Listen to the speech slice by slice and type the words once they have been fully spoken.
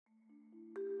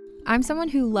I'm someone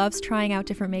who loves trying out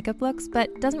different makeup looks,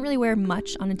 but doesn't really wear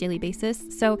much on a daily basis,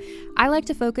 so I like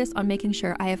to focus on making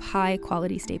sure I have high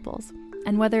quality staples.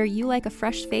 And whether you like a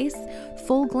fresh face,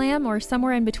 full glam, or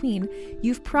somewhere in between,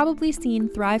 you've probably seen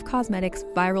Thrive Causemetics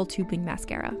Viral Tubing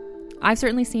Mascara. I've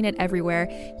certainly seen it everywhere.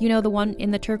 You know, the one in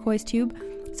the turquoise tube?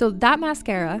 So that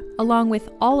mascara, along with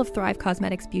all of Thrive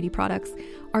Causemetics beauty products,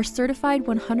 are certified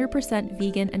 100%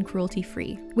 vegan and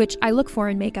cruelty-free, which I look for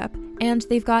in makeup, and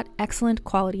they've got excellent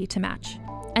quality to match.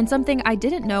 And something I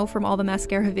didn't know from all the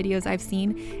mascara videos I've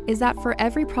seen is that for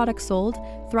every product sold,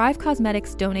 Thrive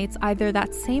Causemetics donates either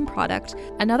that same product,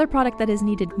 another product that is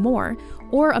needed more,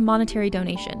 or a monetary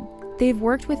donation. They've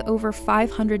worked with over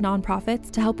 500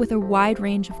 nonprofits to help with a wide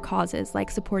range of causes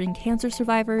like supporting cancer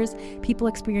survivors, people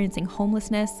experiencing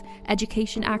homelessness,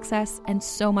 education access, and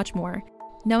so much more.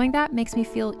 Knowing that makes me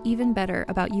feel even better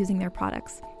about using their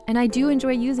products. And I do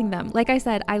enjoy using them. Like I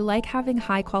said, I like having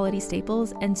high quality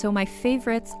staples, and so my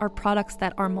favorites are products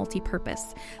that are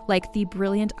multi-purpose, like the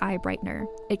Brilliant Eye Brightener.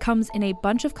 It comes in a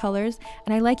bunch of colors,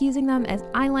 and I like using them as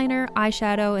eyeliner,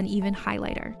 eyeshadow, and even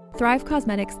highlighter. Thrive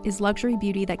Causemetics is luxury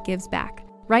beauty that gives back.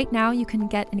 Right now, you can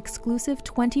get an exclusive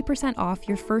 20% off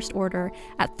your first order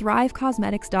at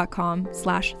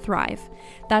thrivecausemetics.com/thrive.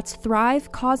 That's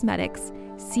Thrive Causemetics,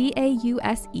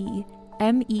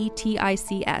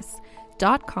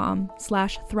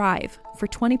 CAUSEMETICS.com/thrive for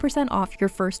 20% off your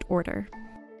first order.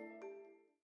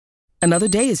 Another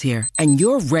day is here, and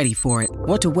you're ready for it.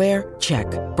 What to wear? Check.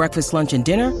 Breakfast, lunch, and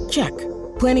dinner? Check.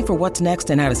 Planning for what's next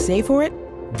and how to save for it?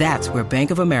 That's where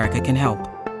Bank of America can help.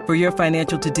 For your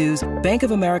financial to-dos, Bank of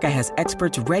America has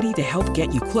experts ready to help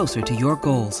get you closer to your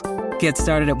goals. Get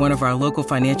started at one of our local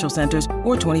financial centers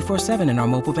or 24/7 in our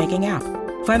mobile banking app.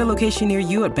 Find a location near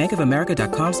you at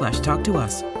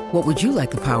bankofamerica.com/talktous. What would you like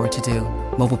the power to do?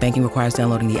 Mobile banking requires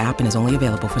downloading the app and is only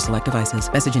available for select devices.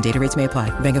 Message and data rates may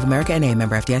apply. Bank of America N.A.,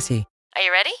 member FDIC. Are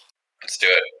you ready? Let's do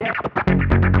it.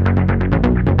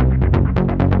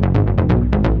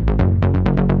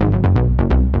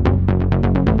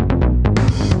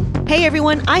 Hey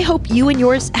everyone, I hope you and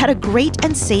yours had a great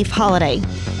and safe holiday.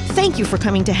 Thank you for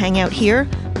coming to hang out here.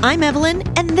 I'm Evelyn,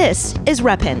 and this is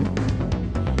Repin.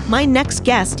 My next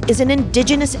guest is an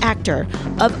Indigenous actor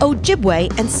of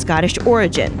Ojibwe and Scottish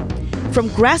origin, from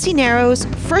Grassy Narrows,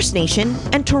 First Nation,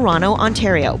 and Toronto,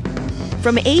 Ontario.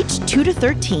 From age 2 to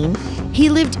 13, he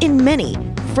lived in many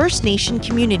First Nation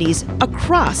communities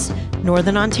across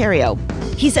Northern Ontario.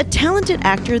 He's a talented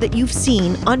actor that you've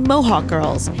seen on Mohawk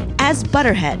Girls as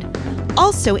Butterhead,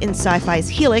 also in Sci-Fi's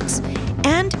Helix,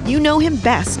 and you know him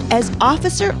best as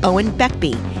Officer Owen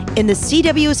Beckby in the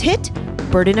CW's hit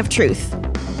Burden of Truth.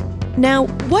 Now,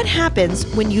 what happens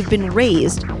when you've been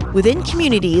raised within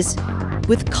communities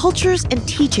with cultures and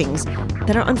teachings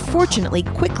that are unfortunately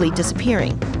quickly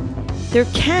disappearing? There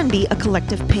can be a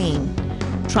collective pain,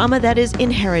 trauma that is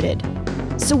inherited.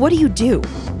 So what do you do?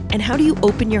 And how do you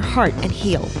open your heart and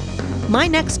heal? My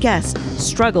next guest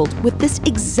struggled with this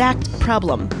exact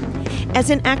problem. As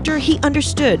an actor, he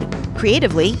understood,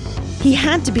 creatively, he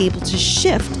had to be able to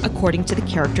shift according to the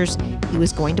characters he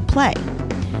was going to play.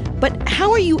 But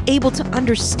how are you able to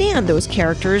understand those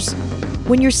characters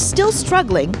when you're still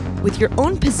struggling with your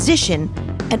own position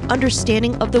and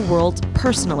understanding of the world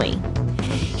personally?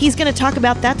 He's going to talk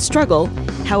about that struggle,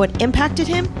 how it impacted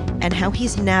him, and how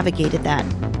he's navigated that.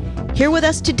 Here with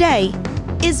us today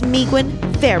is Miigwyn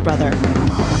Fairbrother.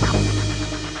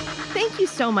 Thank you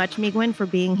so much, Miigwyn, for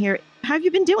being here. How have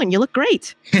you been doing? You look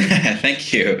great.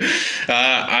 Thank you.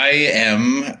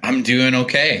 I'm doing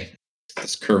okay.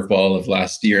 This curveball of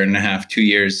last year and a half, 2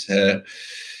 years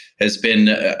has been,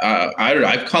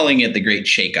 I'm calling it the great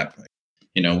shakeup.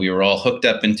 You know, we were all hooked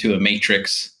up into a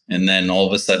matrix, and then all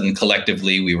of a sudden,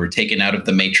 collectively, we were taken out of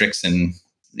the matrix, and,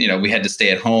 you know, we had to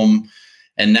stay at home.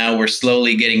 And now we're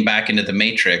slowly getting back into the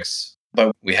matrix,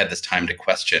 but we had this time to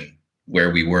question where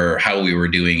we were, how we were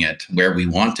doing it, where we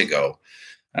want to go.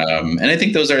 And I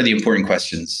think those are the important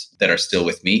questions that are still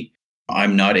with me.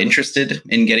 I'm not interested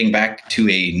in getting back to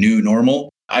a new normal.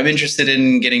 I'm interested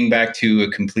in getting back to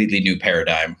a completely new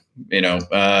paradigm,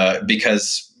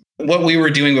 because what we were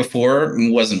doing before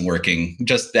wasn't working.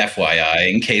 Just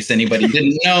FYI, in case anybody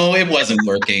didn't know, it wasn't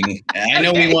working. I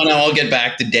know we want to all get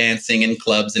back to dancing in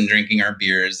clubs and drinking our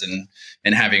beers and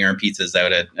having our pizzas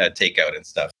out at takeout and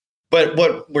stuff. But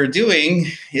what we're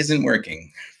doing isn't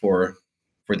working for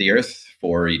the earth,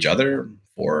 for each other,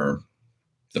 for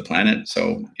the planet.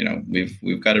 So,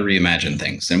 we've got to reimagine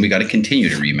things, and we got to continue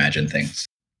to reimagine things.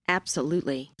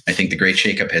 Absolutely. I think the Great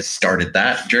Shakeup has started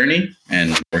that journey,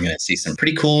 and we're going to see some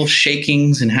pretty cool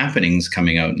shakings and happenings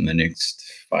coming out in the next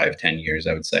 5-10 years,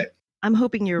 I would say. I'm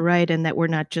hoping you're right, and that we're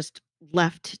not just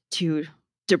left to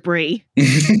debris.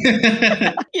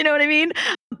 You know what I mean?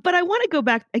 But I want to go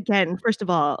back again. First of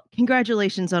all,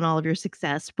 congratulations on all of your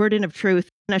success. Burden of Truth,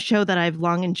 a show that I've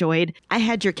long enjoyed. I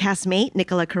had your castmate,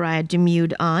 Nicola Correa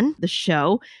Demude, on the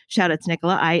show. Shout out to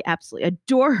Nicola. I absolutely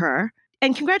adore her.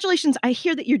 And congratulations. I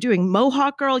hear that you're doing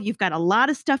Mohawk Girl. You've got a lot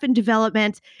of stuff in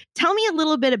development. Tell me a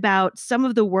little bit about some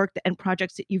of the work and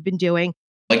projects that you've been doing.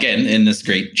 Again, in this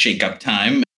great shake-up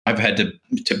time, I've had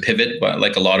to pivot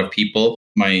like a lot of people.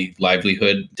 My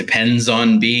livelihood depends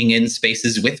on being in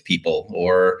spaces with people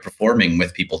or performing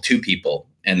with people, to people.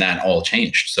 And that all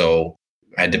changed. So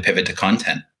I had to pivot to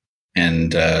content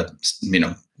and,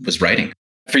 was writing.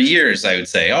 For years, I would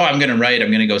say, I'm going to write. I'm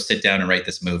going to go sit down and write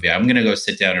this movie. I'm going to go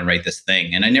sit down and write this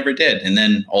thing. And I never did. And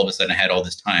then all of a sudden I had all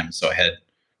this time. So I had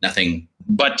nothing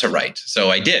but to write.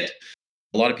 So I did.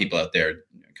 A lot of people out there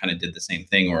kind of did the same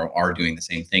thing or are doing the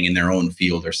same thing in their own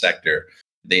field or sector.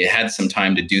 They had some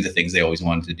time to do the things they always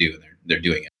wanted to do, and they're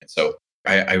doing it. So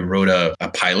I wrote a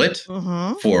pilot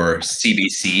for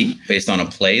CBC based on a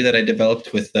play that I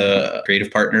developed with a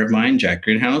creative partner of mine, Jack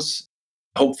Greenhouse.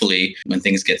 Hopefully, when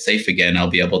things get safe again, I'll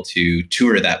be able to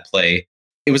tour that play.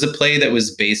 It was a play that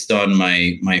was based on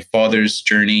my father's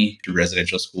journey through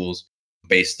residential schools,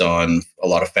 based on a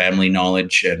lot of family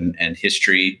knowledge and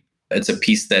history. It's a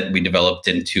piece that we developed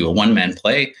into a one-man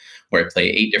play where I play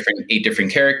eight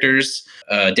different characters,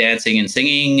 dancing and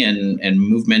singing and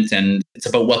movement. And it's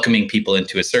about welcoming people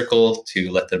into a circle to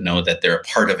let them know that they're a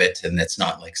part of it and it's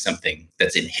not like something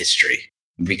that's in history.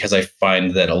 Because I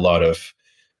find that a lot of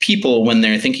people, when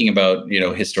they're thinking about,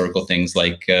 historical things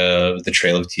like the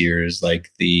Trail of Tears,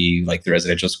 like the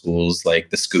residential schools, like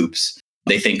the Scoops,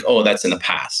 they think, that's in the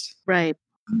past. Right.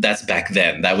 That's back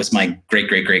then. That was my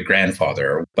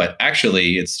great-great-great-grandfather. But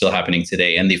actually, it's still happening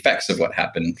today. And the effects of what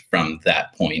happened from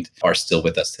that point are still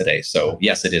with us today. So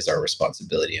yes, it is our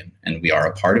responsibility and we are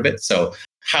a part of it. So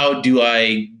how do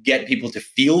I get people to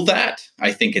feel that?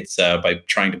 I think it's by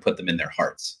trying to put them in their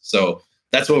hearts. So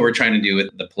that's what we're trying to do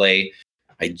with the play.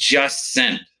 I just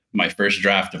sent my first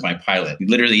draft of my pilot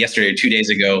literally yesterday or 2 days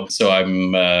ago. So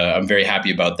I'm very happy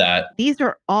about that. These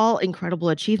are all incredible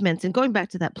achievements. And going back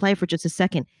to that play for just a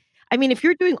second, I mean, if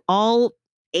you're doing all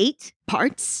 8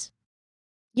 parts,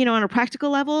 on a practical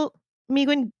level,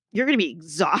 Megan, you're going to be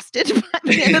exhausted by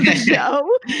the end of the show.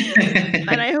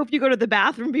 And I hope you go to the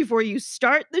bathroom before you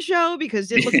start the show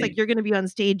because it looks like you're going to be on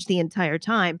stage the entire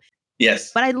time.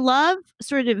 Yes. But I love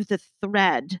sort of the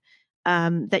thread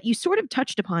that you sort of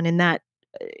touched upon in that,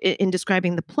 in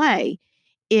describing the play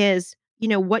is,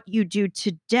 what you do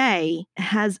today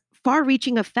has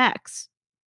far-reaching effects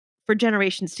for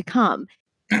generations to come.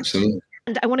 Absolutely.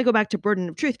 And I want to go back to Burden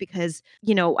of Truth because,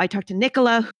 I talked to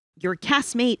Nicola, your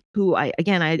castmate, who I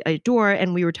adore,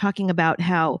 and we were talking about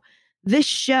how this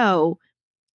show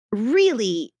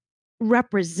really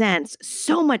represents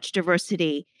so much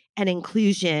diversity and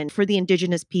inclusion for the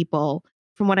Indigenous people,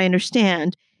 from what I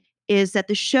understand, is that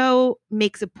the show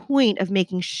makes a point of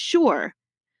making sure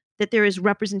that there is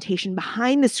representation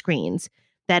behind the screens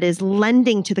that is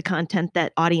lending to the content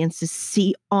that audiences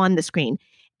see on the screen.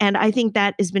 And I think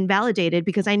that has been validated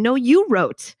because I know you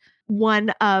wrote one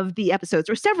of the episodes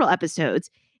or several episodes,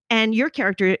 and your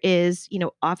character is,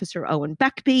 Officer Owen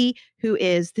Beckby, who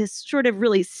is this sort of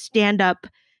really stand-up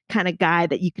kind of guy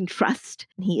that you can trust.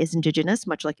 He is Indigenous,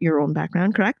 much like your own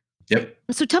background, correct? Yep.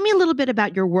 So tell me a little bit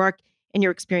about your work and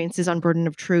your experiences on Burden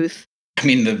of Truth. I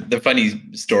mean, the funny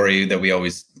story that we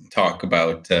always talk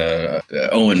about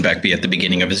Owen Beckby at the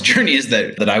beginning of his journey is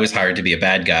that I was hired to be a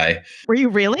bad guy. Were you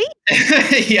really?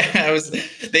 Yeah, I was.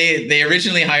 They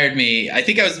originally hired me. I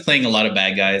think I was playing a lot of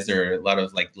bad guys or a lot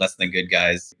of like less than good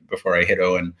guys before I hit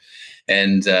Owen.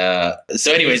 And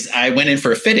so anyways, I went in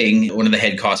for a fitting. One of the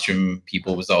head costume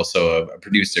people was also a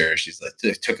producer. She's like,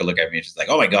 took a look at me and she's like,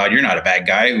 "Oh my God, you're not a bad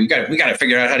guy. We got to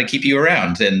figure out how to keep you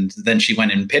around." And then she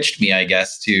went and pitched me, I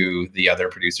guess, to the other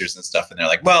producers and stuff. And they're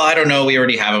like, "Well, I don't know. We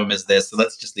already have him as this, so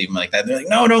let's just leave him like that." And they're like,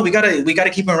 "No, we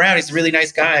gotta keep him around. He's a really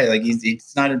nice guy. Like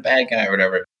he's not a bad guy or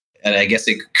whatever." And I guess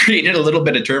it created a little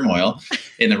bit of turmoil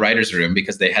in the writer's room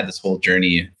because they had this whole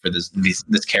journey for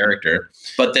this character.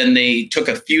 But then they took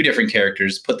a few different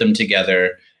characters, put them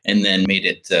together, and then made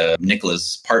it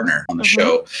Nicola's partner on the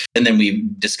show. And then we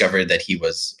discovered that he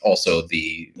was also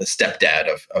the stepdad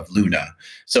of Luna.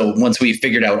 So once we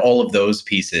figured out all of those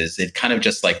pieces, it kind of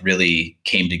just like really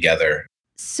came together.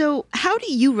 So how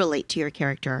do you relate to your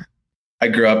character? I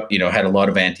grew up, had a lot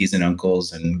of aunties and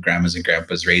uncles and grandmas and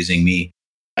grandpas raising me.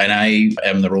 And I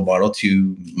am the role model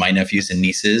to my nephews and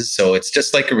nieces. So it's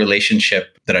just like a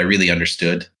relationship that I really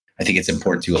understood. I think it's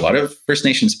important to a lot of First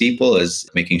Nations people is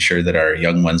making sure that our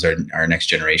young ones, our next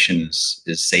generation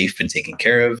is safe and taken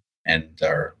care of and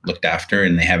are looked after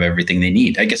and they have everything they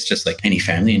need. I guess just like any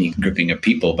family, any grouping of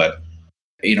people. But,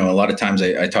 a lot of times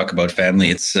I talk about family.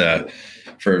 It's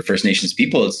for First Nations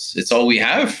people, it's all we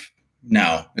have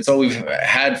now. It's all we've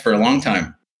had for a long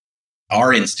time.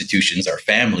 Our institutions, our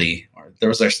family,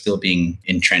 those are still being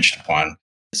entrenched upon.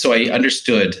 So I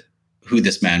understood who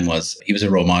this man was. He was a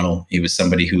role model. He was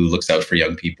somebody who looks out for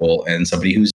young people and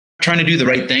somebody who's trying to do the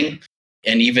right thing.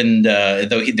 And even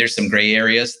though there's some gray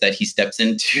areas that he steps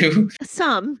into,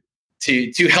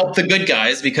 to help the good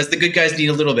guys, because the good guys need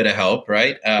a little bit of help,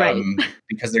 right? Right.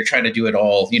 Because they're trying to do it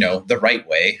all, the right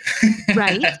way.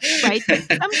 Right. But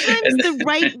sometimes the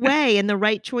right way and the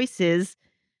right choices,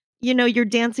 you're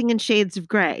dancing in shades of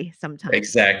gray sometimes.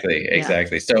 Exactly.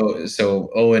 So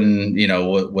Owen,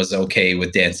 was okay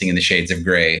with dancing in the shades of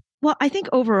gray. Well, I think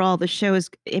overall the show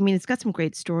it's got some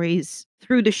great stories.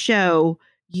 Through the show,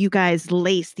 you guys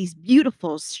lace these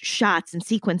beautiful shots and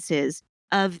sequences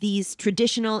of these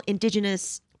traditional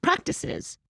Indigenous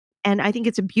practices. And I think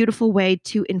it's a beautiful way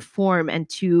to inform and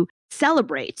to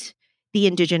celebrate the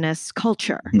Indigenous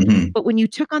culture. Mm-hmm. But when you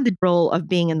took on the role of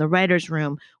being in the writer's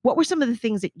room, what were some of the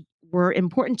things that were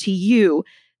important to you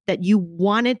that you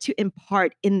wanted to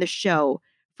impart in the show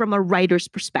from a writer's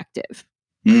perspective?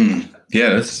 Yeah,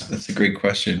 that's a great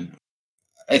question.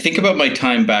 I think about my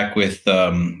time back with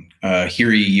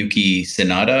Hiroyuki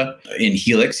Sanada in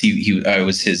Helix. I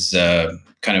was his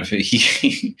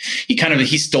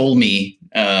he stole me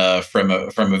from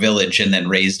a village and then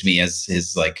raised me as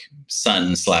his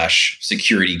son /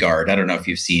 security guard. I don't know if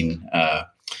you've seen.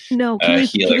 No, can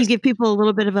you give people a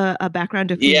little bit of a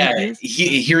background of who he is?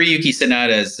 Hiroyuki Sanada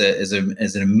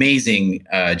is an amazing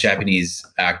Japanese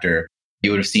actor. You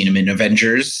would have seen him in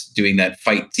Avengers doing that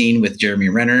fight scene with Jeremy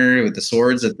Renner with the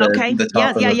swords at the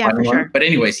top of the final one. Sure. But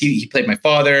anyways, he played my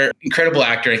father. Incredible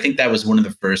actor. I think that was one of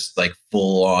the first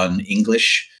full-on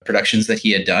English productions that he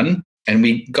had done. And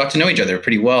we got to know each other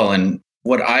pretty well. And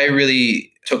what I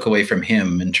really took away from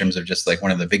him in terms of just one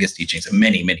of the biggest teachings,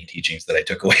 many, many teachings that I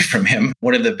took away from him,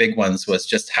 one of the big ones was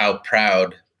just how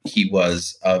proud he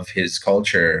was of his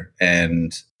culture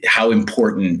and how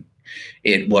important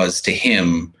it was to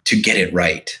him to get it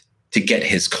right, to get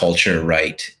his culture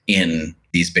right in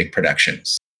these big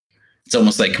productions. It's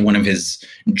almost like one of his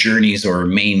journeys or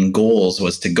main goals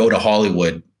was to go to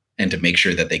Hollywood and to make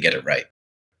sure that they get it right.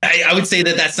 I would say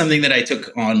that that's something that I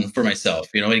took on for myself,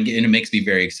 and it makes me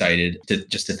very excited to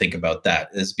think about that,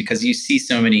 is because you see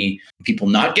so many people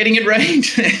not getting it right.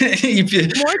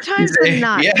 More times than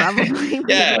not, probably.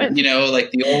 Yeah,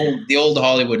 the old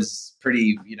Hollywood is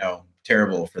pretty,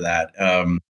 terrible for that.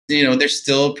 There's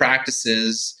still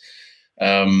practices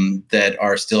that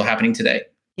are still happening today.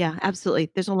 Yeah,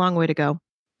 absolutely. There's a long way to go.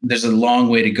 There's a long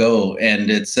way to go. And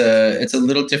it's a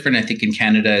little different, I think, in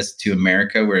Canada as to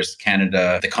America, whereas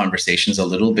Canada, the conversation's a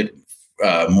little bit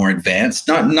more advanced.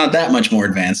 Not that much more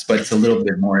advanced, but it's a little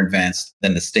bit more advanced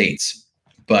than the States.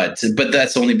 But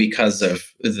that's only because of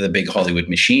the big Hollywood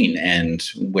machine and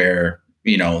where,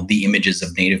 the images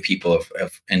of Native people,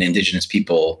 of and Indigenous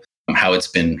people, how it's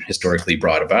been historically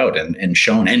brought about and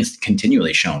shown and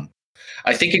continually shown.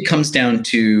 I think it comes down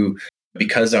to,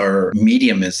 because our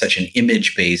medium is such an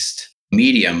image-based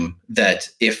medium, that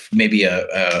if maybe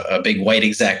a big white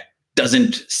exec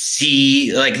doesn't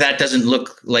see, that doesn't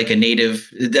look like a Native,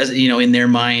 it doesn't, in their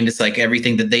mind, it's like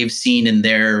everything that they've seen in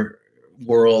their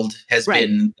world has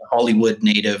been Hollywood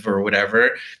Native or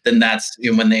whatever, then that's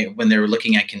when they're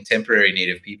looking at contemporary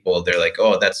Native people, they're like,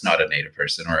 oh, that's not a Native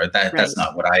person, or that's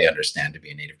not what I understand to be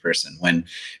a Native person, when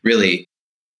really,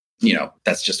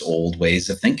 that's just old ways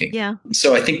of thinking. Yeah.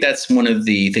 So I think that's one of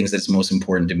the things that's most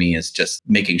important to me, is just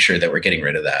making sure that we're getting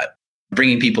rid of that,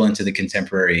 bringing people into the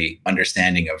contemporary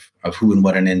understanding of who and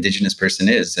what an Indigenous person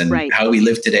is, and how we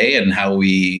live today, and how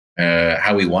we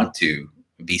want to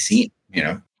be seen,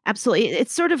 Absolutely.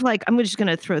 It's sort of like, I'm just going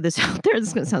to throw this out there. This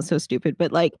is going to sound so stupid,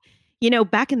 but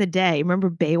back in the day, remember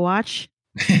Baywatch?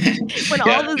 When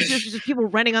all those just people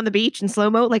running on the beach in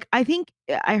slow-mo? I think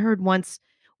I heard once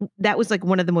that was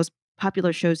one of the most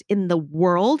popular shows in the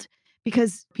world,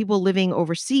 because people living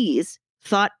overseas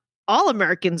thought all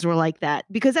Americans were like that,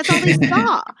 because that's all they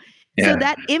saw. So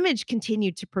that image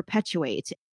continued to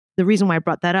perpetuate. The reason why I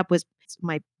brought that up was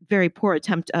my very poor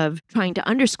attempt of trying to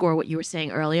underscore what you were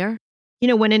saying earlier.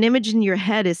 When an image in your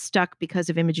head is stuck because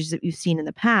of images that you've seen in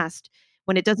the past,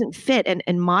 when it doesn't fit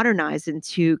and modernize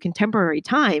into contemporary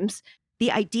times,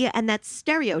 the idea and that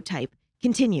stereotype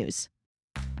continues.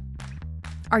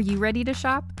 Are you ready to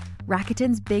shop?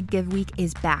 Rakuten's Big Give Week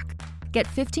is back. Get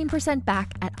 15%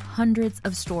 back at hundreds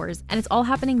of stores, and it's all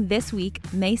happening this week,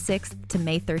 May 6th to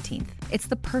May 13th. It's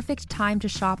the perfect time to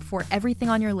shop for everything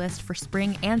on your list for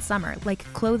spring and summer, like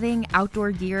clothing,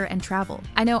 outdoor gear, and travel.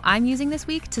 I know I'm using this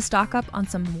week to stock up on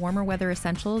some warmer weather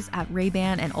essentials at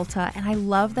Ray-Ban and Ulta, and I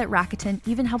love that Rakuten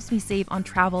even helps me save on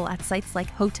travel at sites like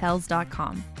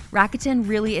Hotels.com. Rakuten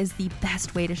really is the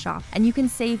best way to shop, and you can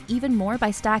save even more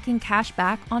by stacking cash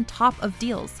back on top of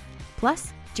deals.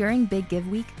 Plus, during Big Give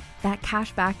Week, that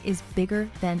cash back is bigger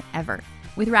than ever.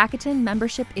 With Rakuten,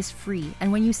 membership is free,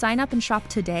 and when you sign up and shop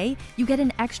today, you get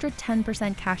an extra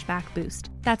 10% cash back boost.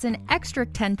 That's an extra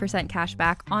 10% cash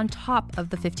back on top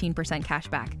of the 15% cash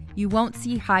back. You won't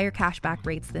see higher cash back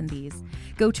rates than these.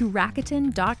 Go to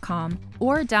Rakuten.com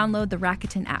or download the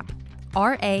Rakuten app.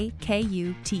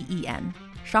 Rakuten.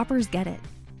 Shoppers get it.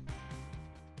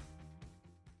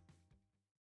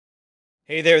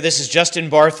 Hey there, this is Justin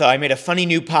Bartha. I made a funny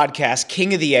new podcast,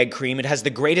 King of the Egg Cream. It has the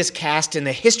greatest cast in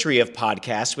the history of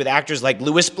podcasts with actors like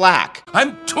Louis Black.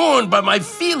 I'm torn by my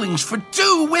feelings for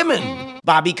two women.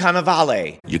 Bobby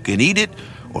Cannavale. You can eat it,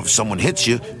 or if someone hits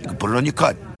you, you can put it on your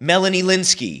cut. Melanie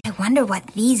Linsky. I wonder what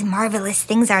these marvelous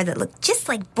things are that look just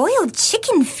like boiled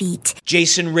chicken feet.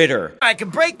 Jason Ritter. I can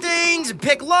break things and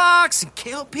pick locks and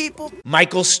kill people.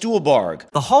 Michael Stuhlbarg.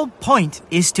 The whole point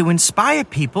is to inspire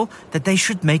people that they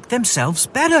should make themselves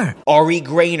better. Ari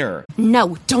Grainer.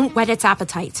 No, don't whet its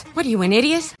appetite. What are you, an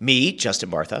idiot? Me, Justin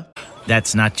Bartha.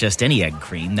 That's not just any egg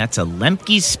cream, that's a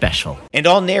Lemke's special. And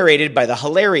all narrated by the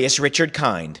hilarious Richard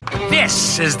Kind.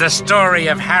 This is the story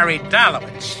of Harry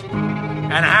Dalowitz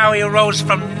and how he rose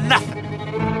from nothing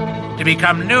to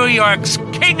become New York's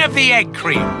King of the Egg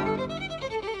Cream.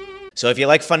 So if you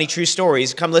like funny true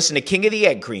stories, come listen to King of the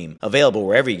Egg Cream, available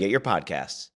wherever you get your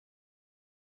podcasts.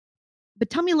 But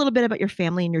tell me a little bit about your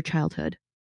family and your childhood.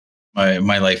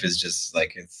 My life is just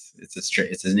like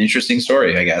it's an interesting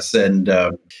story, I guess, and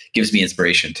gives me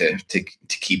inspiration to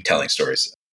keep telling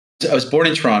stories. So I was born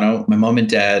in Toronto. My mom and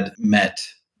dad met,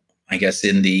 I guess,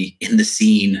 in the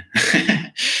scene.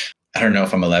 I don't know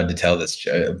if I'm allowed to tell this,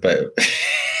 but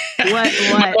What?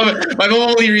 My mom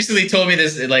only recently told me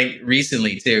this, like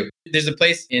recently too. There's a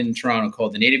place in Toronto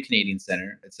called the Native Canadian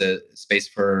Centre. It's a space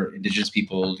for Indigenous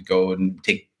people to go and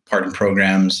take part in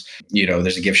programs. You know,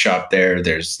 there's a gift shop there.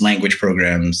 There's language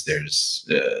programs. There's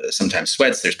sometimes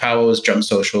sweats. There's powwows, drum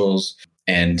socials,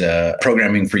 and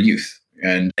programming for youth.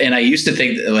 And I used to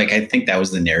think, like, I think that was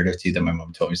the narrative too that my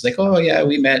mom told me. She's like, oh yeah,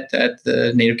 we met at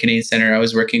the Native Canadian Centre. I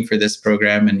was working for this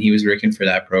program and he was working for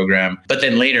that program. But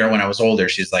then later when I was older,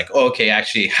 she's like, oh, okay,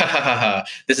 actually,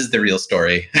 this is the real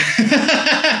story.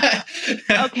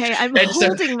 Okay, I'm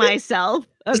holding myself.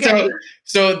 Okay.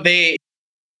 So they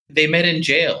met in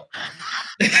jail.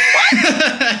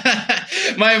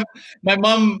 my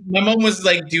mom was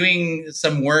like doing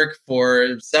some work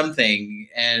for something,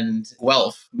 and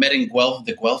met in Guelph,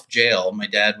 the Guelph jail. My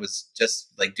dad was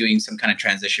just like doing some kind of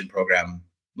transition program,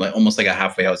 like almost like a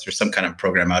halfway house or some kind of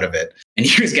program out of it. And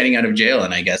he was getting out of jail,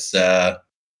 and I guess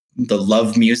the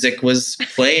love music was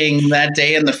playing that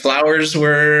day, and the flowers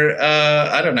were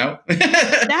I don't know.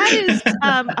 That is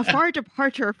a far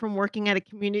departure from working at a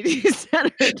community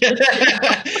center.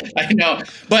 I know,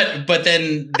 but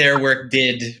then their work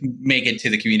did make it to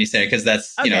the community center, because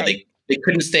that's Okay. You know, they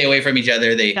couldn't stay away from each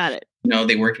other. They Got it. You know,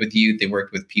 they worked with youth, they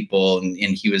worked with people, and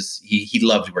he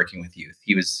loved working with youth.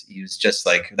 He was just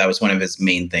like, that was one of his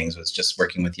main things, was just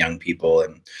working with young people,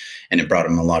 and it brought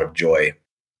him a lot of joy.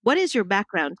 What is your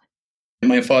background?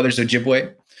 My father's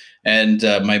Ojibwe, and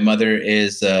my mother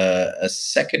is a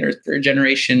second or third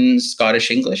generation Scottish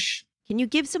English. Can you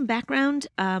give some background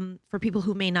for people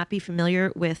who may not be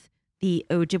familiar with the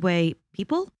Ojibwe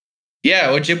people? Yeah,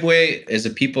 Ojibwe is a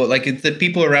people, like it's the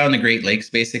people around the Great Lakes,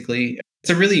 basically.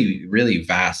 It's a really, really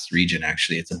vast region,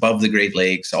 actually. It's above the Great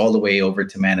Lakes, all the way over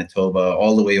to Manitoba,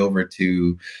 all the way over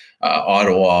to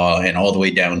Ottawa, and all the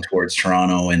way down towards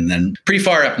Toronto, and then pretty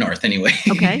far up north anyway.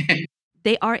 Okay.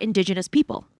 They are Indigenous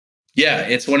people. Yeah,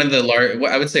 it's one of the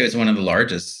I would say it's one of the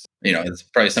largest. You know, it's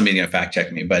probably somebody's going to fact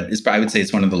check me, but I would say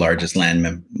it's one of the largest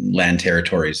land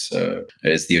territories.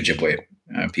 Is the Ojibwe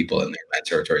people in their land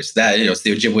territories. That, you know, it's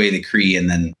the Ojibwe, the Cree, and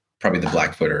then probably the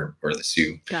Blackfoot or the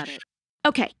Sioux. Got it.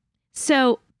 Okay,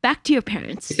 so back to your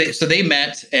parents. So they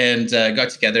met and got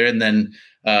together, and then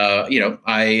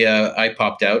I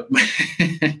popped out.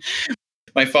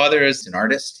 My father is an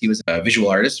artist. He was a visual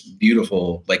artist,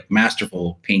 beautiful, like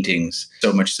masterful paintings,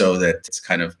 so much so that it's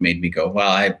kind of made me go, well,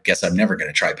 I guess I'm never going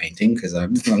to try painting, because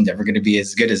I'm never going to be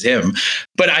as good as him.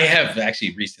 But I have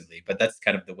actually recently, but that's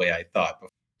kind of the way I thought.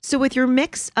 So with your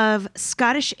mix of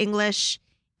Scottish English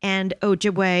and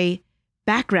Ojibwe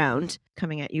background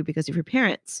coming at you because of your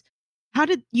parents, How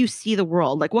did you see the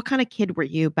world? Like, what kind of kid were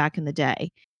you back in the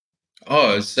day?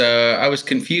 Oh, I was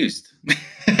confused.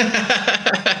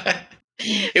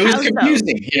 It was How so?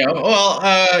 confusing,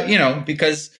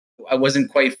 because I wasn't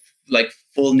quite like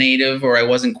full native, or I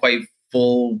wasn't quite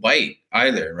full white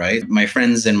either, right? My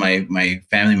friends and my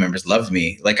family members loved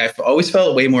me. Like I've always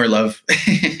felt way more love,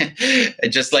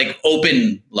 just like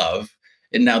open love.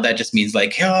 And now that just means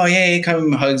like, oh, yay,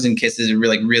 come hugs and kisses,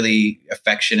 really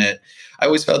affectionate. I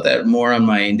always felt that more on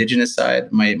my Indigenous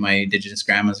side, my Indigenous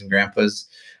grandmas and grandpas.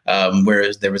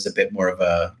 Whereas there was a bit more of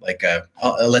a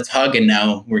let's hug, and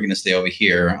now we're going to stay over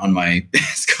here on my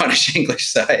Scottish English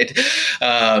side,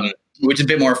 which is a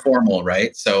bit more formal,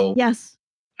 right? So yes,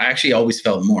 I actually always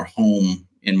felt more home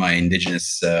in my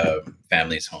Indigenous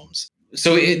families' homes.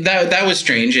 So that was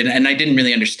strange, and I didn't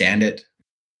really understand it.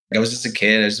 I was just a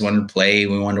kid. I just wanted to play.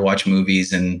 We wanted to watch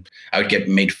movies, and I would get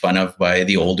made fun of by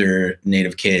the older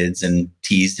Native kids and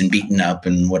teased and beaten up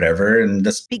and whatever. And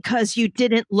that's because you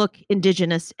didn't look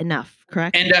Indigenous enough,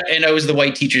 correct? And I was the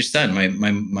white teacher's son.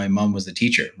 My mom was a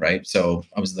teacher, right? So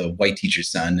I was the white teacher's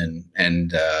son,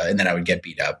 and then I would get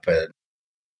beat up. But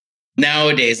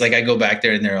nowadays, like I go back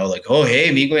there and they're all like, "Oh, hey,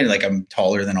 Miguel," like I'm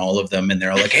taller than all of them, and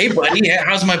they're all like, "Hey, buddy,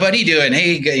 how's my buddy doing?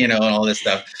 Hey," and all this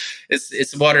stuff.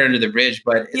 It's water under the bridge,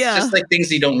 but it's just like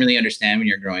things you don't really understand when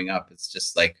you're growing up. It's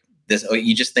just like this. Oh,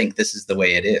 you just think this is the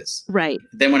way it is, right?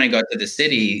 Then when I got to the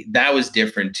city, that was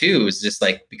different too. It was just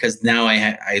like because now I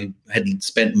had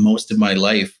spent most of my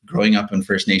life growing up in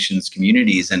First Nations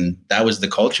communities, and that was the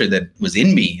culture that was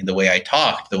in me. The way I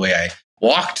talked, the way I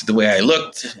walked, the way I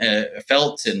looked,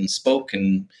 felt, and spoke,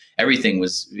 and everything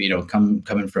was,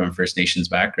 coming from a First Nations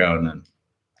background.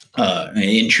 And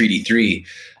in Treaty 3,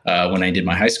 when I did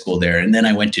my high school there, and then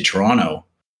I went to Toronto,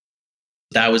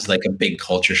 that was like a big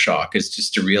culture shock. Is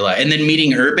just to realize, and then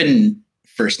meeting urban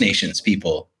First Nations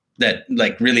people that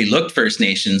like really looked First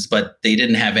Nations, but they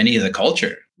didn't have any of the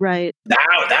culture. Right.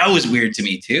 That was weird to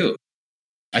me too.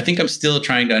 I think I'm still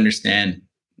trying to understand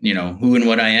who and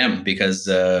what I am, because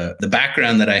the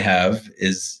background that I have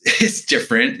is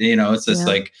different. It's just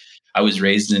like I was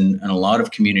raised in a lot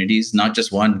of communities, not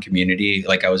just one community.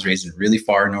 Like I was raised in really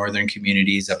far northern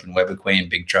communities up in Webbequay and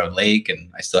Big Trout Lake. And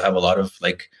I still have a lot of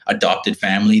like adopted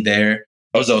family there.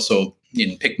 I was also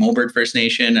in Pic-Mulbert First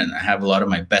Nation, and I have a lot of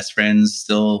my best friends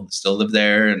still live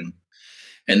there.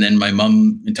 And then my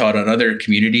mom taught on other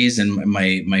communities, and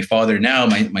my father now,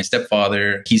 my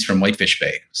stepfather, he's from Whitefish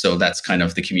Bay. So that's kind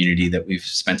of the community that we've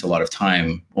spent a lot of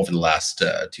time over the last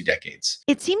 2 decades.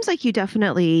 It seems like you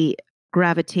definitely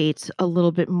gravitate a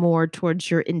little bit more towards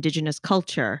your Indigenous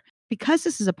culture. Because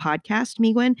this is a podcast,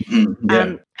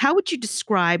 Migwen, how would you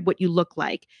describe what you look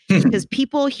like? Because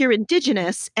people hear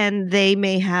Indigenous and they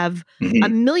may have a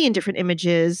million different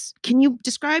images. Can you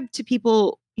describe to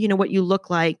people what you look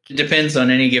like? It depends on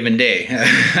any given day,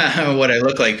 what I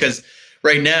look like. Because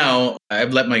right now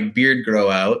I've let my beard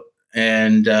grow out,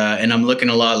 and I'm looking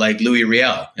a lot like Louis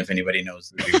Riel, if anybody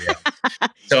knows Louis Riel.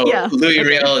 So Louis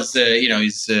Riel is,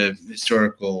 he's a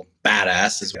historical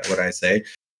badass, is what I say.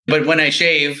 But when I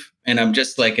shave and I'm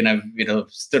just like, and I've,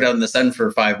 stood out in the sun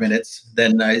for 5 minutes,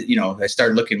 then I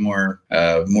start looking more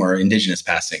Indigenous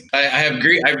passing. I have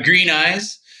green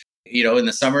eyes. In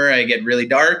the summer, I get really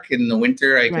dark. In the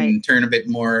winter, I can turn a bit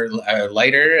more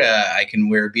lighter. I can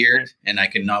wear a beard, and I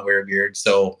can not wear a beard.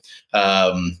 So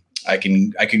I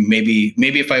can maybe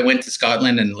if I went to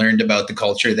Scotland and learned about the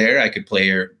culture there, I could play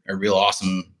a real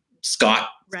awesome Scot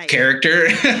character.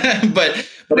 but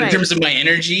in terms of my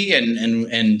energy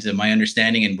and my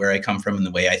understanding and where I come from and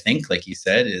the way I think, like you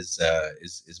said, is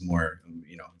more,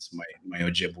 it's my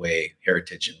Ojibwe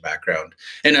heritage and background.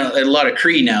 And a lot of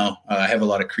Cree now. I have a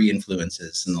lot of Cree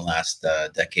influences in the last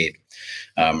decade,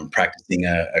 practicing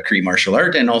a Cree martial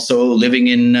art, and also living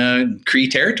in Cree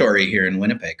territory here in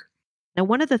Winnipeg. Now,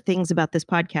 one of the things about this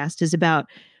podcast is about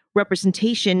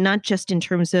representation, not just in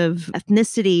terms of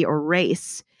ethnicity or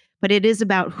race, but it is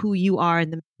about who you are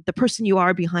and the person you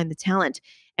are behind the talent.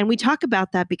 And we talk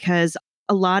about that because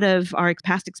a lot of our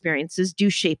past experiences do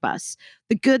shape us,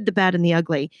 the good, the bad, and the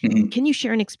ugly. Mm-hmm. Can you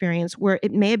share an experience where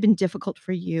it may have been difficult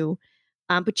for you,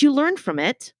 but you learned from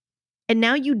it, and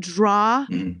now you draw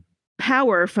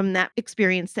power from that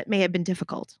experience that may have been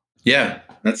difficult? Yeah,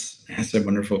 that's a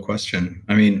wonderful question.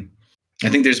 I mean, I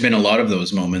think there's been a lot of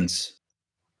those moments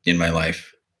in my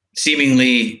life.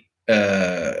 Seemingly,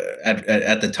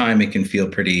 at the time, it can feel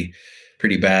pretty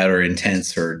bad or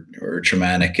intense or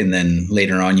traumatic. And then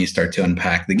later on, you start to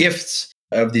unpack the gifts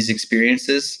of these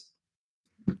experiences,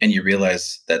 and you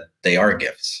realize that they are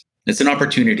gifts. It's an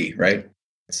opportunity, right?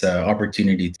 It's an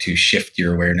opportunity to shift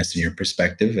your awareness and your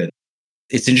perspective. And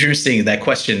It's interesting, that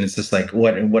question. It's just like,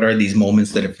 what are these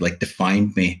moments that have like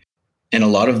defined me? And a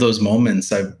lot of those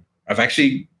moments I've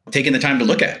actually taken the time to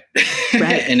look at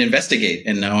Right. and investigate.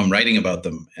 And now I'm writing about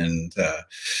them and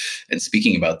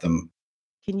speaking about them.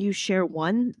 Can you share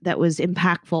one that was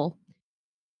impactful?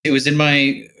 It was in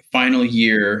my final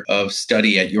year of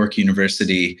study at York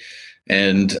University,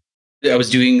 and I was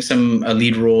doing a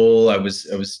lead role. I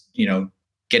was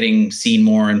getting seen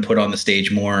more and put on the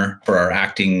stage more for our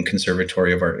acting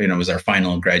conservatory of it was our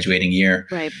final graduating year.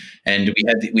 Right. And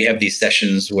we have these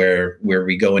sessions where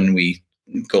we go and we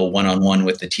go one-on-one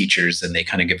with the teachers, and they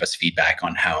kind of give us feedback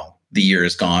on how the year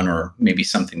has gone, or maybe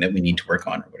something that we need to work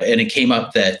on. And it came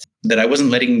up that I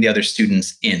wasn't letting the other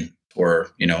students in,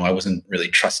 or, I wasn't really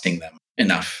trusting them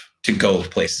enough to go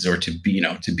places, or to be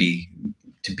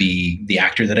the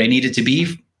actor that I needed to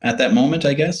be at that moment,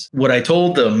 I guess. What I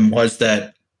told them was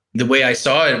that the way I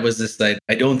saw it was this, that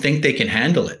I don't think they can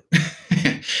handle it.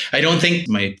 I don't think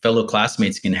my fellow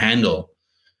classmates can handle,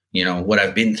 what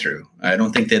I've been through. I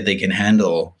don't think that they can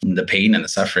handle the pain and the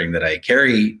suffering that I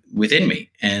carry within me.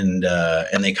 And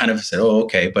they kind of said, "Oh,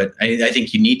 okay, but I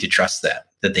think you need to trust that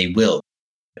they will."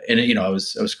 And I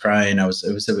was crying. It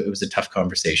was a tough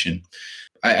conversation.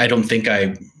 I don't think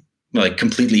I like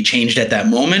completely changed at that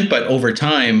moment, but over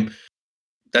time,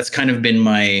 that's kind of been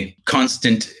my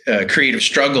constant creative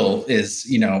struggle is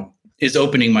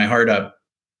opening my heart up,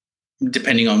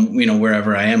 depending on,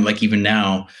 wherever I am. Like even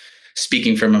now,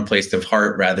 speaking from a place of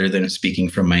heart rather than speaking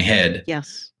from my head.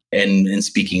 Yes. And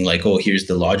speaking like, oh, here's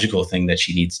the logical thing that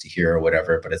she needs to hear or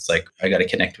whatever. But it's like, I got to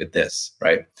connect with this,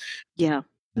 right? Yeah.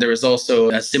 There was also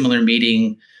a similar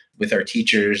meeting with our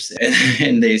teachers,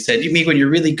 and they said, "You mean when you're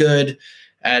really good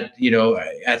at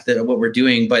what we're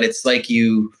doing, but it's like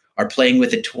you are playing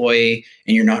with a toy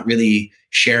and you're not really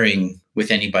sharing with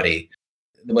anybody."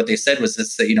 What they said was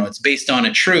this, that, it's based on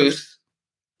a truth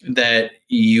that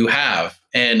you have.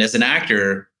 And as an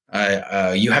actor,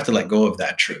 you have to let go of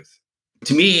that truth.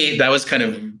 To me, that was kind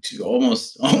of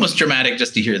almost dramatic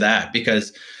just to hear that,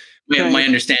 because my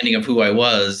understanding of who I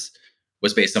was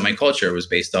based on my culture, was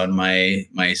based on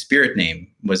my spirit name,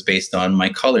 was based on my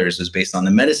colors, was based on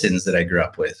the medicines that I grew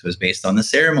up with, was based on the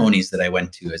ceremonies that I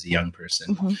went to as a young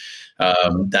person.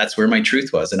 Mm-hmm. That's where my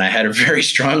truth was. And I had a very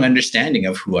strong understanding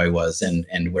of who I was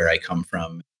and where I come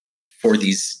from. For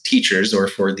these teachers, or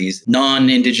for these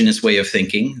non-Indigenous way of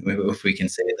thinking, if we can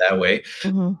say it that way,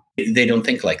 mm-hmm. They don't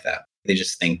think like that. They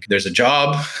just think there's a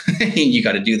job, you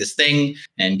got to do this thing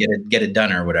and get it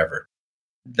done or whatever.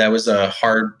 That was a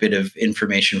hard bit of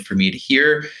information for me to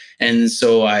hear. And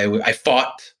so I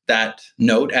fought that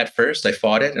note at first. I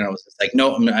fought it, and I was just like,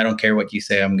 no, I don't care what you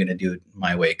say. I'm going to do it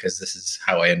my way, because this is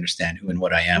how I understand who and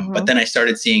what I am. Mm-hmm. But then I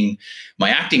started seeing my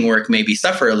acting work maybe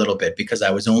suffer a little bit, because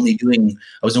I was only doing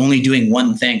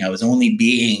one thing. I was only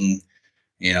being,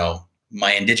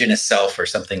 my Indigenous self or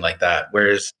something like that.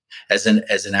 Whereas as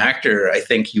an actor, I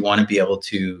think you want to be able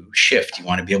to shift. You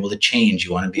want to be able to change.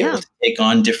 You want to be able to take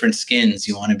on different skins.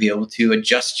 You want to be able to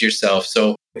adjust yourself.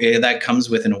 So that comes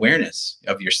with an awareness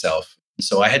of yourself.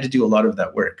 So I had to do a lot of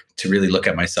that work to really look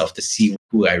at myself, to see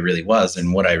who I really was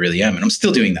and what I really am. And I'm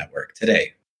still doing that work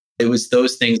today. It was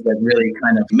those things that really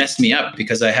kind of messed me up,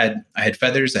 because I had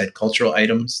feathers, I had cultural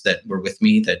items that were with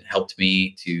me that helped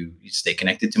me to stay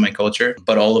connected to my culture.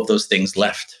 But all of those things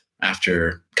left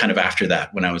after that,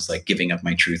 when I was like giving up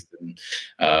my truth,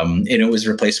 and it was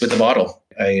replaced with a bottle.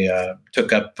 I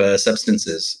took up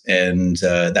substances, and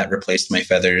that replaced my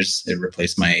feathers. It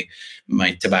replaced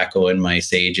my tobacco and my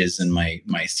sages and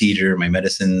my cedar, my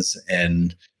medicines,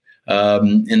 and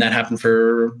that happened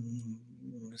for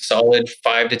solid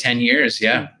 5 to 10 years,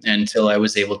 until I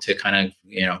was able to kind of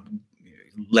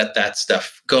let that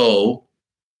stuff go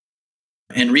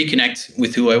and reconnect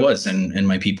with who I was and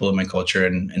my people and my culture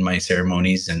and my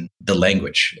ceremonies and the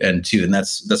language. And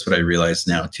that's what I realize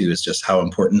now too, is just how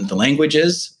important the language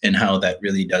is, and how that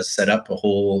really does set up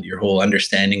your whole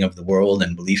understanding of the world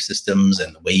and belief systems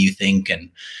and the way you think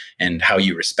and how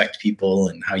you respect people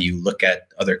and how you look at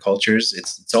other cultures.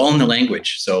 It's all in the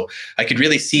language. So I could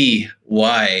really see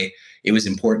why it was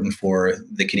important for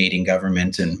the Canadian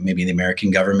government and maybe the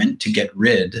American government to get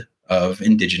rid of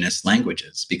Indigenous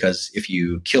languages, because if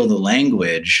you kill the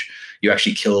language, you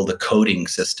actually kill the coding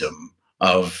system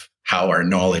of how our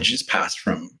knowledge is passed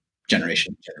from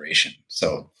generation to generation.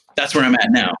 So that's where I'm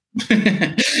at now.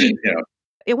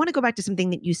 I want to go back to something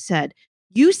that you said.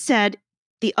 You said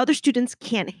the other students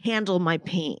can't handle my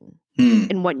pain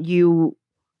and what you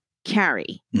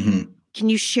carry. Mm-hmm. Can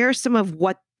you share some of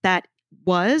what that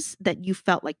was that you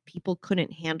felt like people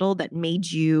couldn't handle, that made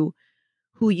you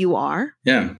who you are?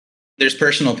 Yeah. There's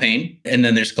personal pain, and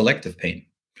then there's collective pain.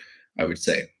 I would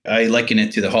say. I liken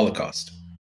it to the Holocaust.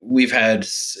 We've had,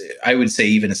 I would say,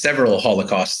 even several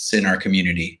Holocausts in our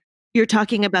community. You're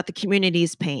talking about the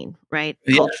community's pain, right?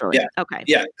 Culturally. Yeah. Okay.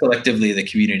 Yeah, collectively the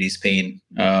community's pain,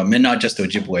 and not just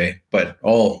Ojibwe, but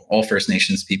all First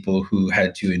Nations people who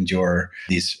had to endure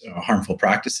these harmful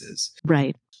practices.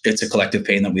 Right. It's a collective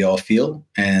pain that we all feel,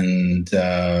 and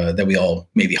that we all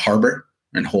maybe harbor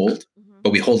and hold,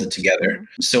 but we hold it together.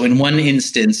 So in one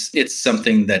instance, it's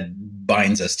something that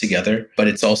binds us together, but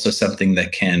it's also something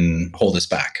that can hold us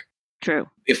back. True.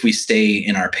 If we stay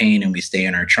in our pain and we stay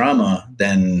in our trauma,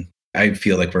 then I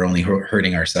feel like we're only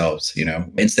hurting ourselves,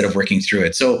 instead of working through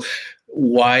it. So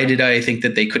why did I think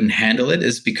that they couldn't handle it?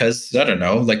 Is because, I don't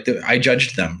know, like I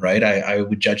judged them, right? I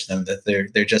would judge them that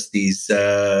they're just these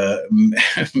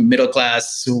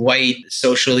middle-class, white,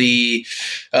 socially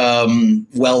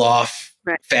well-off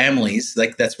families.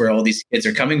 Like that's where all these kids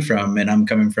are coming from. And I'm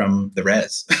coming from the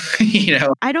res,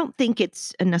 I don't think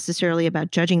it's necessarily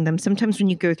about judging them. Sometimes when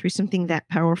you go through something that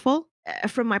powerful,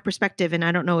 from my perspective, and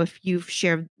I don't know if you've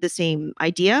shared the same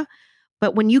idea,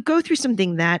 but when you go through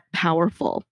something that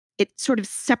powerful, it sort of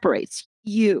separates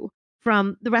you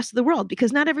from the rest of the world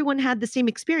because not everyone had the same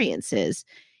experiences.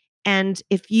 And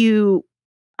if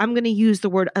I'm going to use the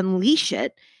word unleash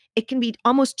it, it can be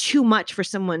almost too much for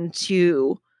someone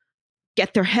to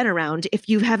get their head around if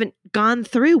you haven't gone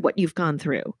through what you've gone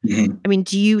through. Mm-hmm. I mean,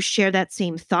 do you share that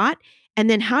same thought? And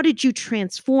then how did you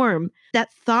transform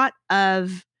that thought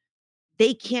of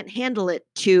they can't handle it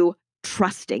to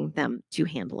trusting them to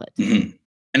handle it? Mm-hmm.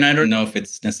 And I don't know if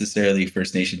it's necessarily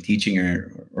First Nation teaching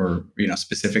or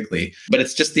specifically, but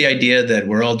it's just the idea that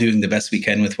we're all doing the best we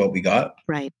can with what we got.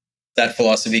 Right. That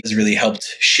philosophy has really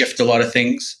helped shift a lot of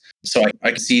things. So I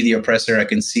can see the oppressor, I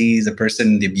can see the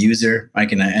person, the abuser, I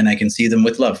can see them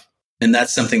with love. And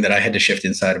that's something that I had to shift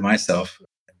inside of myself.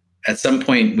 At some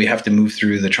point, we have to move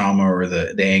through the trauma or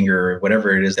the anger or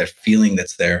whatever it is, that feeling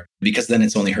that's there, because then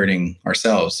it's only hurting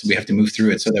ourselves. We have to move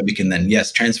through it so that we can then,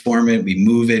 transform it. We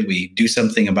move it. We do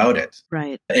something about it.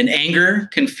 Right. And anger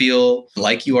can feel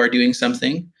like you are doing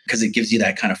something because it gives you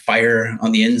that kind of fire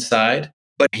on the inside.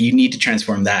 But you need to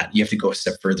transform that. You have to go a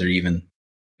step further even.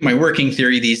 My working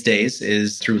theory these days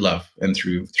is through love and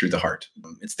through the heart.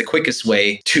 It's the quickest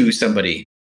way to somebody.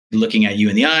 Looking at you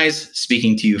in the eyes,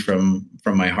 speaking to you from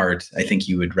my heart, I think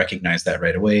you would recognize that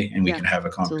right away. And we can have a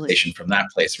conversation from that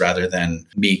place rather than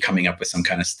me coming up with some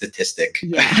kind of statistic,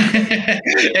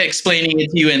 explaining it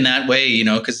to you in that way,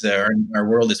 because our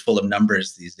world is full of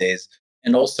numbers these days.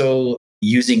 And also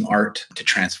using art to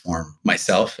transform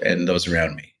myself and those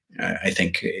around me, I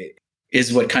think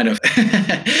is what kind of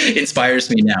inspires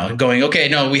me now. Going, okay,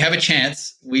 no, we have a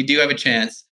chance. We do have a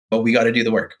chance, but we got to do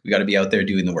the work. We got to be out there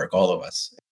doing the work, all of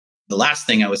us. The last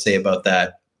thing I would say about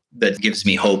that gives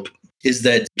me hope is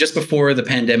that just before the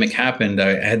pandemic happened,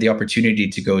 I had the opportunity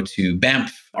to go to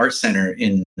Banff Art Center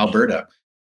in Alberta.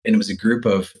 And it was a group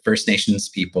of First Nations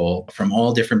people from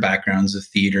all different backgrounds of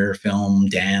theater, film,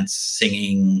 dance,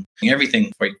 singing,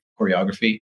 everything,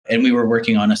 choreography. And we were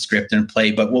working on a script and a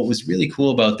play. But what was really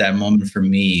cool about that moment for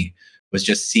me was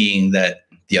just seeing that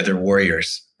the other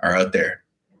warriors are out there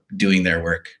doing their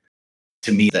work.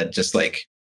 To me, that just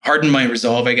hardened my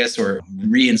resolve, I guess, or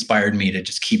re-inspired me to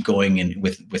just keep going in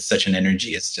with such an energy.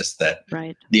 It's just that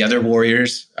the other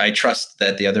warriors, I trust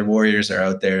that the other warriors are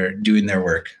out there doing their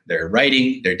work. They're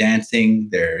writing, they're dancing,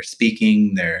 they're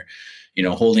speaking, they're,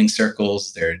 holding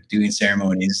circles, they're doing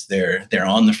ceremonies, they're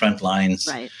on the front lines.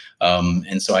 Right.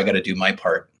 And so I got to do my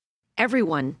part.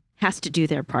 Everyone has to do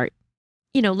their part.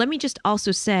 Let me just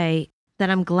also say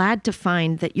that I'm glad to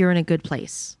find that you're in a good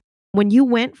place. When you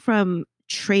went from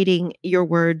trading your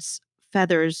words,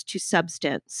 feathers to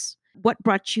substance, what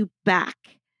brought you back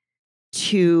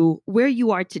to where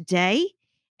you are today?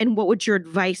 And what would your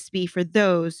advice be for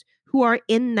those who are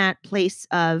in that place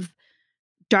of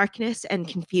darkness and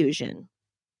confusion?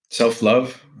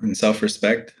 Self-love and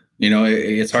self-respect.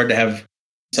 It's hard to have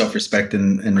self-respect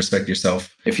and respect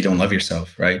yourself if you don't love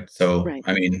yourself, right? So,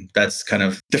 I mean, that's kind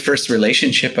of the first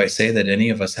relationship I say that any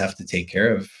of us have to take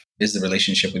care of is the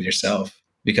relationship with yourself.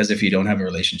 Because if you don't have a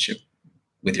relationship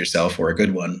with yourself or a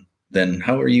good one, then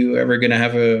how are you ever going to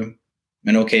have an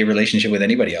okay relationship with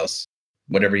anybody else?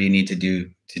 Whatever you need to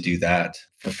do that.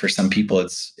 For some people,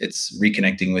 it's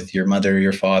reconnecting with your mother,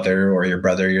 your father, or your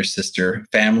brother, your sister,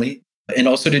 family. And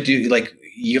also to do,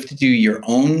 you have to do your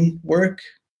own work,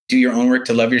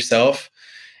 to love yourself.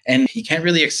 And you can't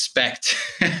really expect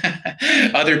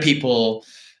other people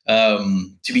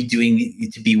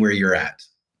to be where you're at.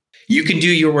 You can do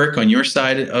your work on your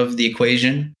side of the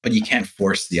equation, but you can't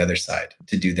force the other side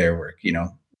to do their work,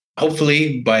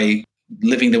 Hopefully by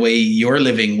living the way you're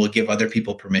living will give other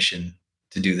people permission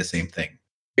to do the same thing.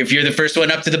 If you're the first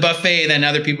one up to the buffet, then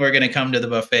other people are going to come to the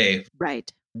buffet.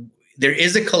 Right. There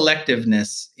is a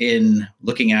collectiveness in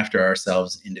looking after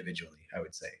ourselves individually, I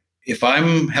would say. If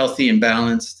I'm healthy and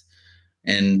balanced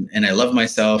and I love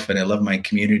myself and I love my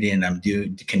community and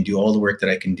can do all the work that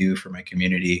I can do for my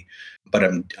community, but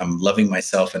I'm loving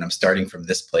myself and I'm starting from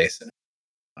this place.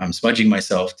 I'm smudging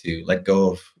myself to let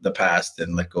go of the past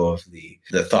and let go of the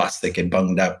thoughts that get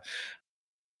bunged up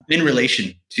in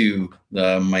relation to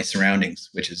my surroundings,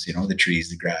 which is, the trees,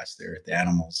 the grass, the earth, the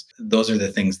animals. Those are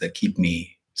the things that keep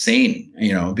me sane,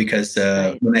 because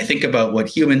when I think about what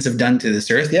humans have done to this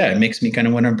earth, it makes me kind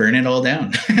of want to burn it all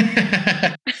down.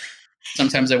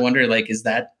 Sometimes I wonder, is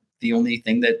that the only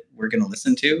thing that we're going to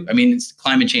listen to? I mean,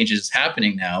 climate change is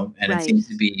happening now, and it seems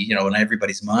to be, in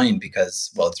everybody's mind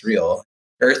because, it's real.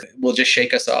 Earth will just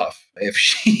shake us off if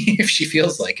she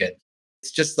feels like it.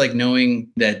 It's just like knowing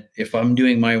that if I'm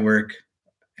doing my work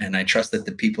and I trust that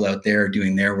the people out there are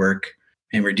doing their work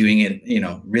and we're doing it,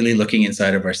 really looking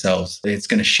inside of ourselves, it's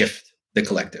going to shift the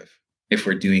collective. If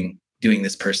we're doing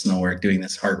this personal work, doing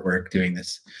this heart work, doing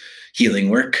this healing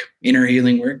work, inner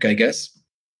healing work, I guess.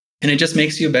 And it just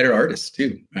makes you a better artist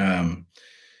too.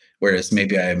 Whereas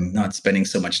maybe I'm not spending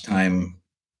so much time,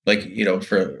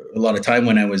 for a lot of time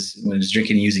when I was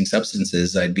drinking and using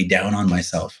substances, I'd be down on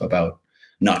myself about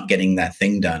not getting that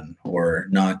thing done or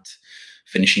not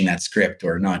finishing that script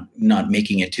or not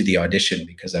making it to the audition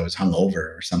because I was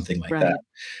hungover or something like that.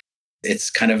 It's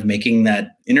kind of making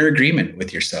that inner agreement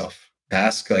with yourself.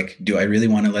 Ask, do I really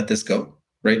want to let this go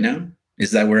right now?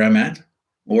 Is that where I'm at?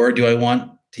 Or do I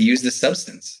want to use this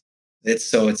substance? I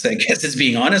guess it's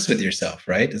being honest with yourself,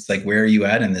 right? It's like, where are you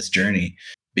at in this journey?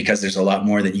 Because there's a lot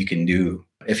more that you can do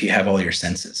if you have all your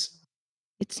senses.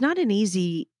 It's not an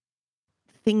easy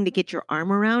thing to get your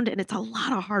arm around, and it's a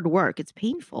lot of hard work. It's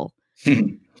painful,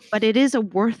 but it is a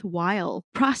worthwhile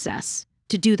process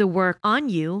to do the work on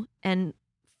you and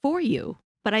for you.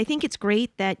 But I think it's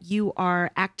great that you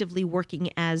are actively working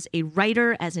as a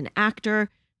writer, as an actor,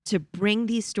 to bring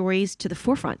these stories to the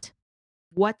forefront.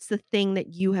 What's the thing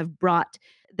that you have brought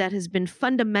that has been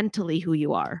fundamentally who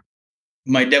you are?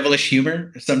 My devilish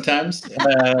humor sometimes,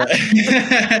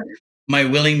 my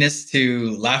willingness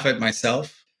to laugh at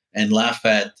myself and laugh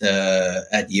at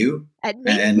you, at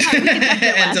me, and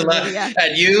to laugh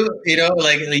at you,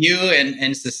 you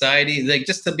and society,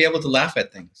 just to be able to laugh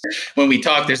at things. When we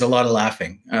talk, there's a lot of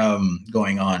laughing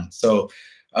going on. So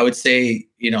I would say,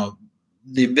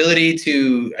 the ability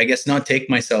to, I guess, not take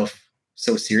myself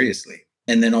so seriously.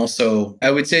 And then also,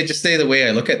 I would say just the way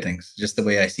I look at things, just the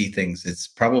way I see things. It's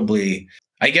probably,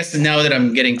 I guess now that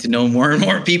I'm getting to know more and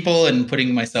more people and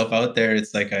putting myself out there,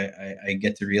 it's like I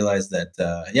get to realize that,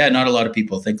 not a lot of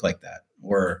people think like that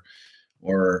or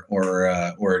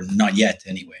not yet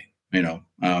anyway.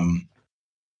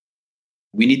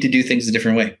 We need to do things a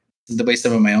different way. The way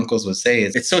some of my uncles would say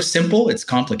is, it's so simple, it's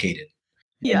complicated.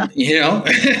 Yeah.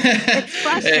 It's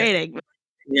frustrating.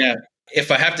 Yeah. If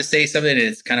I have to say something and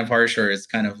it's kind of harsh or it's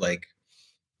kind of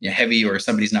heavy or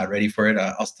somebody's not ready for it,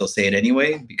 I'll still say it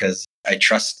anyway, because I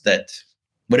trust that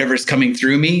whatever's coming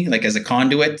through me, as a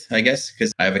conduit, I guess,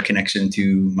 because I have a connection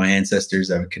to my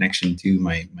ancestors, I have a connection to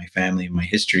my family, my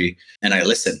history, and I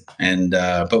listen. And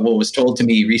but what was told to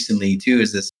me recently too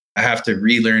is this: I have to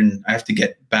relearn, I have to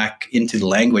get back into the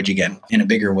language again in a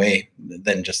bigger way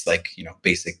than just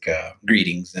basic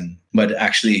greetings, but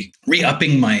actually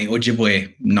re-upping my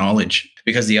Ojibwe knowledge,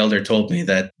 because the elder told me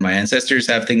that my ancestors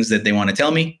have things that they want to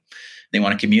tell me. They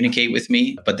want to communicate with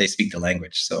me, but they speak the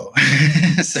language. So,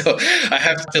 so I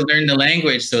have to learn the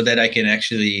language so that I can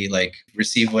actually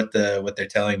receive what they're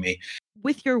telling me.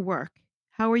 With your work,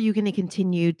 how are you going to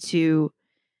continue to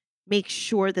make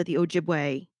sure that the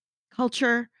Ojibwe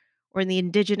culture or the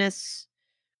indigenous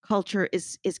culture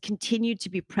is continued to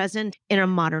be present in a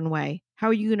modern way? How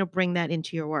are you going to bring that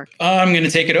into your work? I'm going to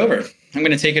take it over. I'm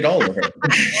going to take it all over.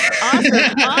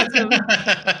 Awesome.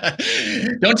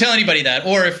 Don't tell anybody that.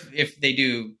 Or if they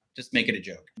do, just make it a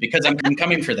joke, because I'm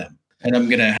coming for them. And I'm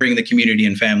going to bring the community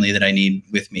and family that I need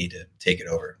with me to take it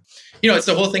over. It's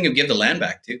the whole thing of give the land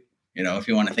back too, if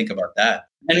you want to think about that.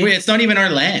 And it's not even our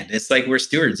land. It's we're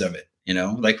stewards of it.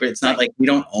 It's not like we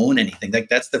don't own anything.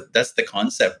 That's the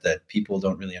concept that people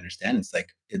don't really understand. It's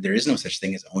there is no such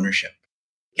thing as ownership.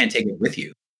 You can't take it with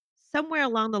you. Somewhere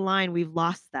along the line, we've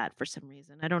lost that for some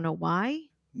reason. I don't know why.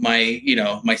 My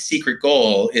secret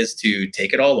goal is to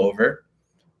take it all over,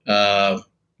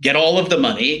 get all of the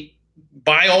money,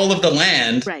 buy all of the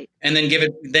land, right, and then give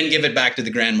it back to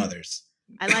the grandmothers.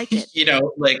 I like it.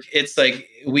 It's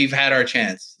we've had our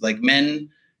chance. Men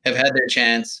have had their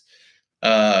chance.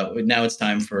 now it's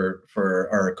time for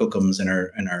our kokums and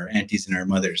our aunties and our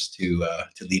mothers to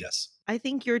lead us. I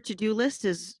think your to-do list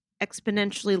is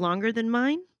exponentially longer than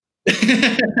mine.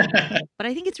 But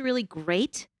I think it's really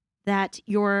great that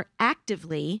you're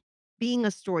actively being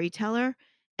a storyteller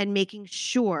and making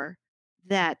sure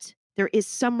that there is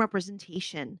some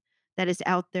representation that is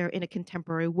out there in a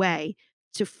contemporary way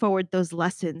to forward those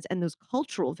lessons and those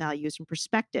cultural values and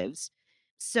perspectives.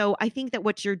 So I think that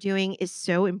what you're doing is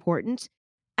so important.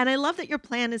 And I love that your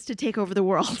plan is to take over the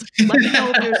world. Let me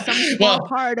know if there's some small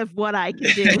part of what I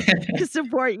can do to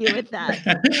support you with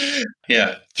that.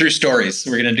 Yeah, through stories.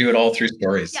 We're going to do it all through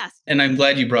stories. Yes. And I'm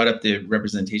glad you brought up the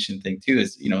representation thing too,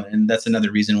 is, and that's another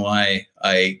reason why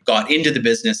I got into the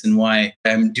business and why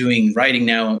I'm doing writing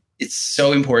now. It's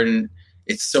so important.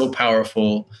 It's so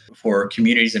powerful for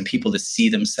communities and people to see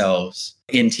themselves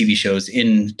in TV shows,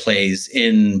 in plays,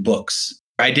 in books.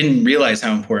 I didn't realize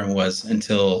how important it was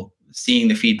until seeing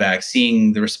the feedback,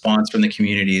 seeing the response from the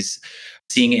communities,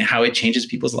 seeing how it changes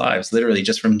people's lives, literally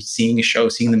just from seeing a show,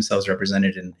 seeing themselves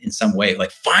represented in some way.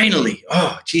 Like, finally,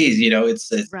 oh, geez,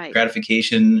 it's right.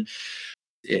 Gratification.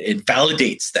 It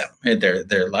validates them,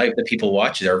 their life, the people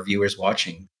watching, our viewers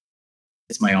watching.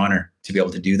 It's my honor to be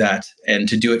able to do that and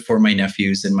to do it for my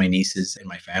nephews and my nieces and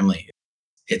my family.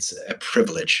 It's a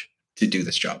privilege to do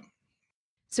this job.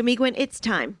 So, Miguel, it's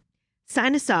time.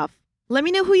 Sign us off. Let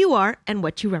me know who you are and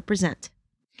what you represent.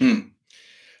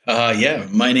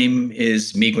 My name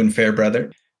is Miguel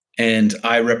Fairbrother, and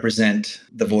I represent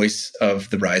the voice of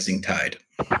the rising tide.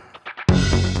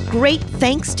 Great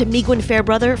thanks to Miguel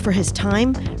Fairbrother for his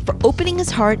time, for opening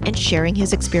his heart and sharing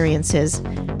his experiences.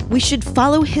 We should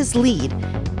follow his lead,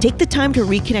 take the time to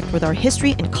reconnect with our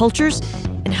history and cultures,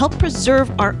 and help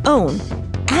preserve our own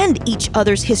and each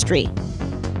other's history.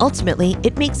 Ultimately,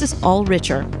 it makes us all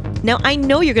richer. Now, I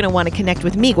know you're going to want to connect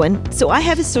with Miguel, so I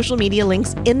have his social media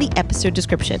links in the episode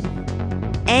description.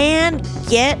 And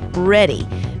get ready,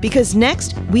 because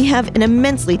next we have an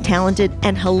immensely talented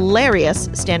and hilarious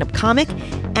stand-up comic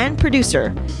and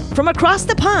producer. From across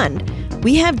the pond,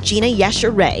 we have Gina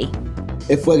Yashere.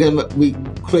 If we're going to be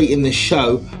creating this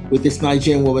show with this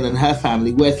Nigerian woman and her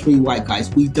family, we're three white guys.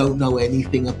 We don't know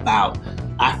anything about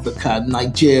Africa,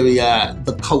 Nigeria,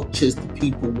 the cultures, the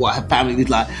people, what her family is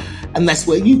like. And that's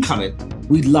where you come in.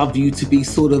 We'd love you to be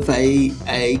sort of a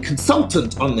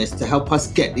consultant on this to help us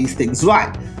get these things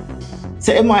right.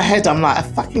 So in my head, I'm like,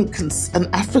 an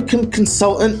African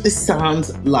consultant? This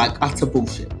sounds like utter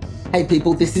bullshit. Hey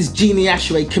people, this is Gina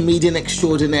Yashere, comedian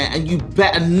extraordinaire, and you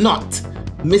better not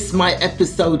miss my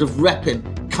episode of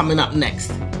Reppin' coming up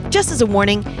next. Just as a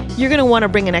warning, you're going to want to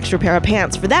bring an extra pair of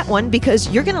pants for that one because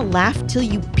you're going to laugh till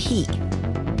you pee.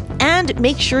 And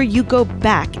make sure you go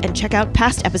back and check out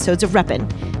past episodes of Reppin'.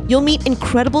 You'll meet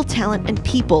incredible talent and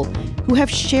people who have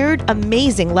shared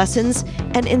amazing lessons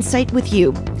and insight with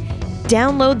you.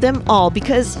 Download them all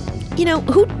because,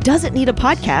 who doesn't need a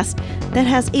podcast that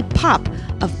has a pop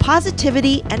of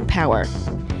positivity and power?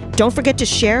 Don't forget to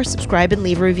share, subscribe, and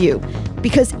leave a review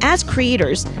because as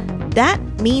creators, that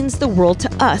means the world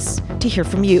to us to hear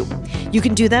from you. You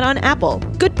can do that on Apple,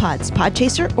 Good Pods,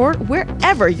 Podchaser, or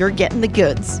wherever you're getting the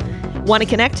goods. Want to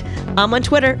connect? I'm on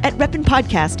Twitter at Reppin'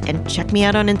 Podcast and check me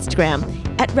out on Instagram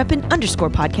at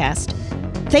Reppin_podcast.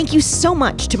 Thank you so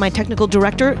much to my technical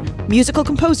director, musical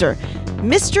composer,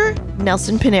 Mr.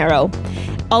 Nelson Pinero.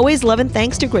 Always love and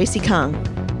thanks to Gracie Kong.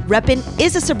 Reppin'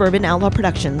 is a Suburban Outlaw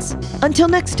Productions. Until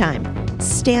next time,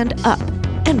 stand up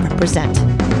and represent.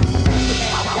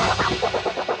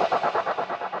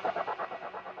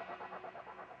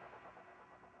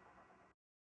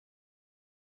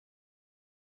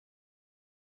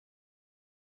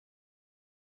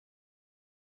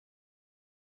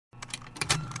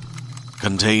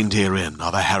 Contained herein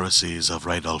are the heresies of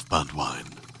Radolf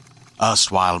Burntwine,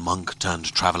 erstwhile monk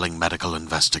turned traveling medical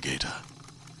investigator.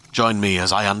 Join me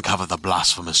as I uncover the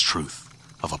blasphemous truth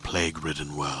of a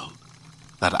plague-ridden world,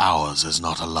 that ours is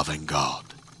not a loving God,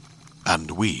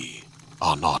 and we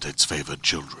are not its favored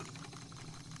children.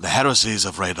 The heresies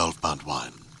of Radolf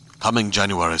Burntwine, coming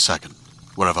January 2nd,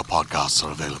 wherever podcasts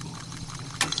are available.